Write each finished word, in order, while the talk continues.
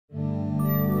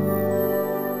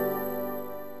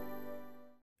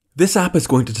This app is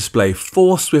going to display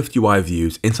 4 SwiftUI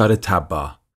views inside a tab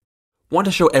bar. One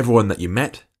to show everyone that you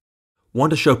met, one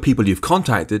to show people you've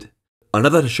contacted,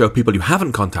 another to show people you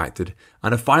haven't contacted,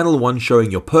 and a final one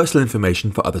showing your personal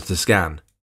information for others to scan.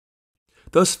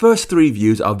 Those first 3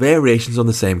 views are variations on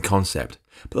the same concept,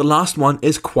 but the last one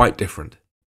is quite different.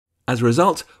 As a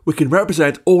result, we can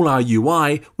represent all our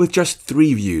UI with just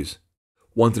 3 views.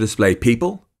 One to display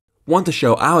people, one to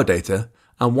show our data,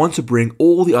 and one to bring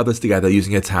all the others together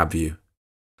using a tab view.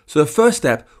 So the first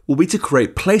step will be to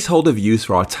create placeholder views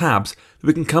for our tabs that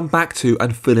we can come back to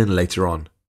and fill in later on.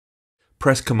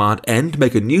 Press Command N to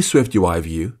make a new SwiftUI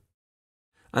view,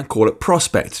 and call it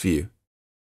Prospects View.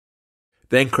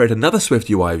 Then create another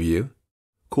SwiftUI view,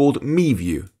 called Me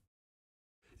View.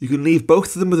 You can leave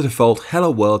both of them with the default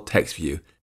Hello World text view.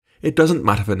 It doesn't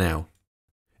matter for now.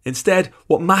 Instead,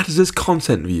 what matters is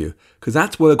Content View, because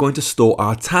that's where we're going to store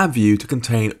our tab view to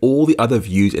contain all the other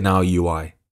views in our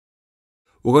UI.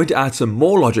 We're going to add some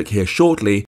more logic here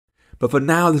shortly, but for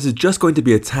now this is just going to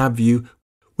be a tab view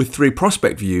with 3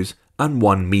 prospect views and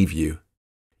 1 Me view.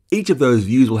 Each of those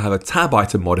views will have a tab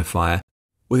item modifier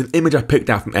with an image I picked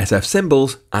out from SF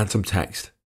Symbols and some text.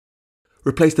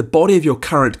 Replace the body of your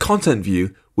current content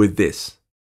view with this: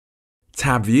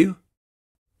 tab view,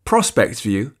 prospects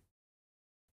view,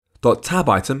 .tab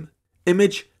item,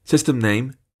 image, system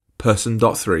name,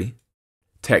 person.3,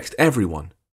 text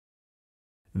everyone.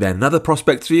 Then another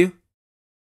prospects view,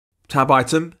 tab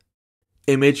item,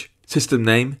 image, system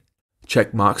name,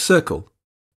 checkmark circle,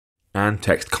 and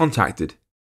text contacted.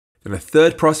 Then a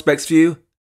third prospects view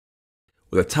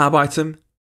with a tab item,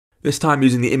 this time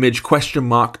using the image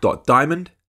question_diamond,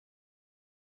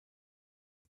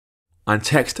 and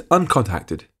text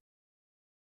uncontacted.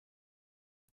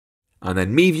 And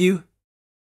then Me view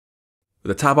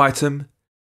with a tab item,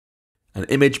 an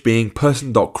image being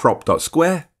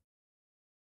person.crop.square,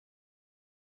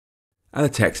 and the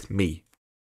text Me.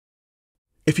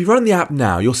 If you run the app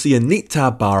now, you'll see a neat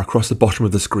tab bar across the bottom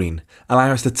of the screen,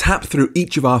 allowing us to tap through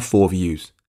each of our 4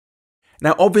 views.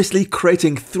 Now obviously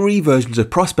creating 3 versions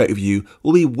of Prospect View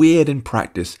will be weird in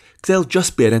practice because they'll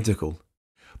just be identical.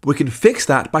 But we can fix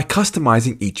that by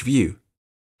customizing each view.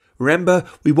 Remember,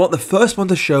 we want the first one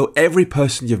to show every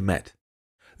person you've met,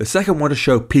 the second one to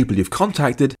show people you've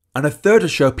contacted, and a third to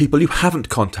show people you haven't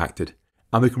contacted.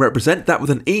 And we can represent that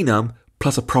with an enum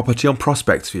plus a property on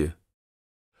Prospects View.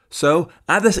 So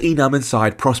add this enum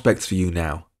inside Prospects View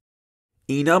now.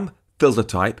 Enum filter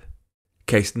type,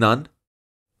 case none,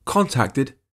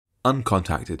 contacted,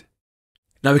 uncontacted.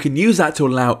 Now we can use that to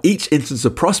allow each instance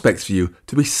of Prospects View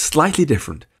to be slightly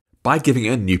different by giving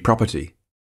it a new property.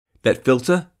 Let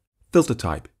filter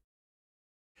type.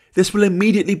 This will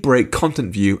immediately break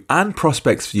Content View and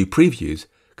Prospects View previews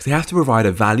because they have to provide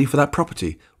a value for that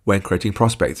property when creating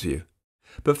Prospects View.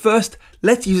 But first,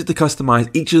 let's use it to customize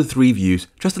each of the 3 views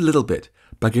just a little bit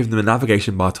by giving them a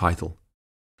navigation bar title.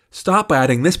 Start by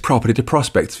adding this property to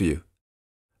Prospects View.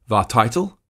 var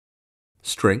title,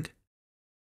 string,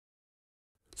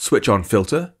 switch on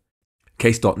filter,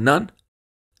 case.none,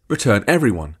 return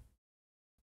everyone,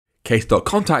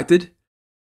 case.contacted,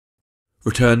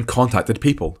 return contacted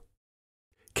people,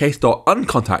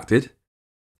 case.uncontacted,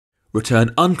 return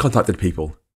uncontacted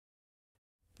people.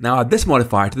 Now add this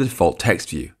modifier to the default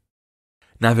text view.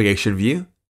 Navigation view,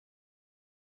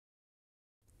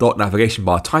 .navigation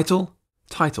bar title,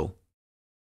 title.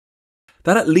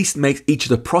 That at least makes each of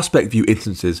the Prospect View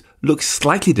instances look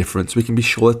slightly different so we can be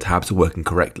sure the tabs are working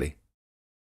correctly.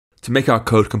 To make our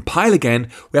code compile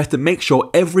again, we have to make sure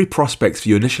every Prospects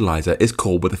View initializer is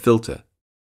called with a filter.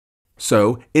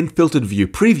 So, in filtered view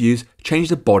previews, change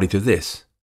the body to this: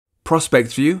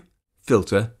 Prospects View,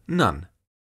 filter, none.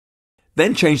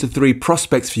 Then change the 3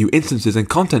 Prospects View instances in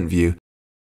Content View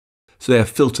so they have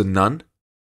filter none,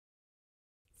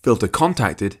 filter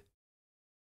contacted,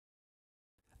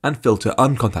 and filter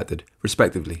uncontacted,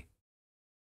 respectively.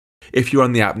 If you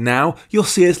run the app now, you'll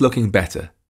see it's looking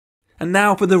better. And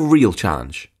now for the real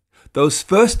challenge. Those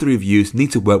first 3 views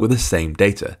need to work with the same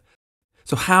data.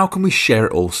 So how can we share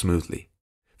it all smoothly?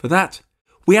 For that,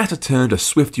 we have to turn to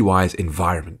SwiftUI's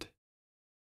environment.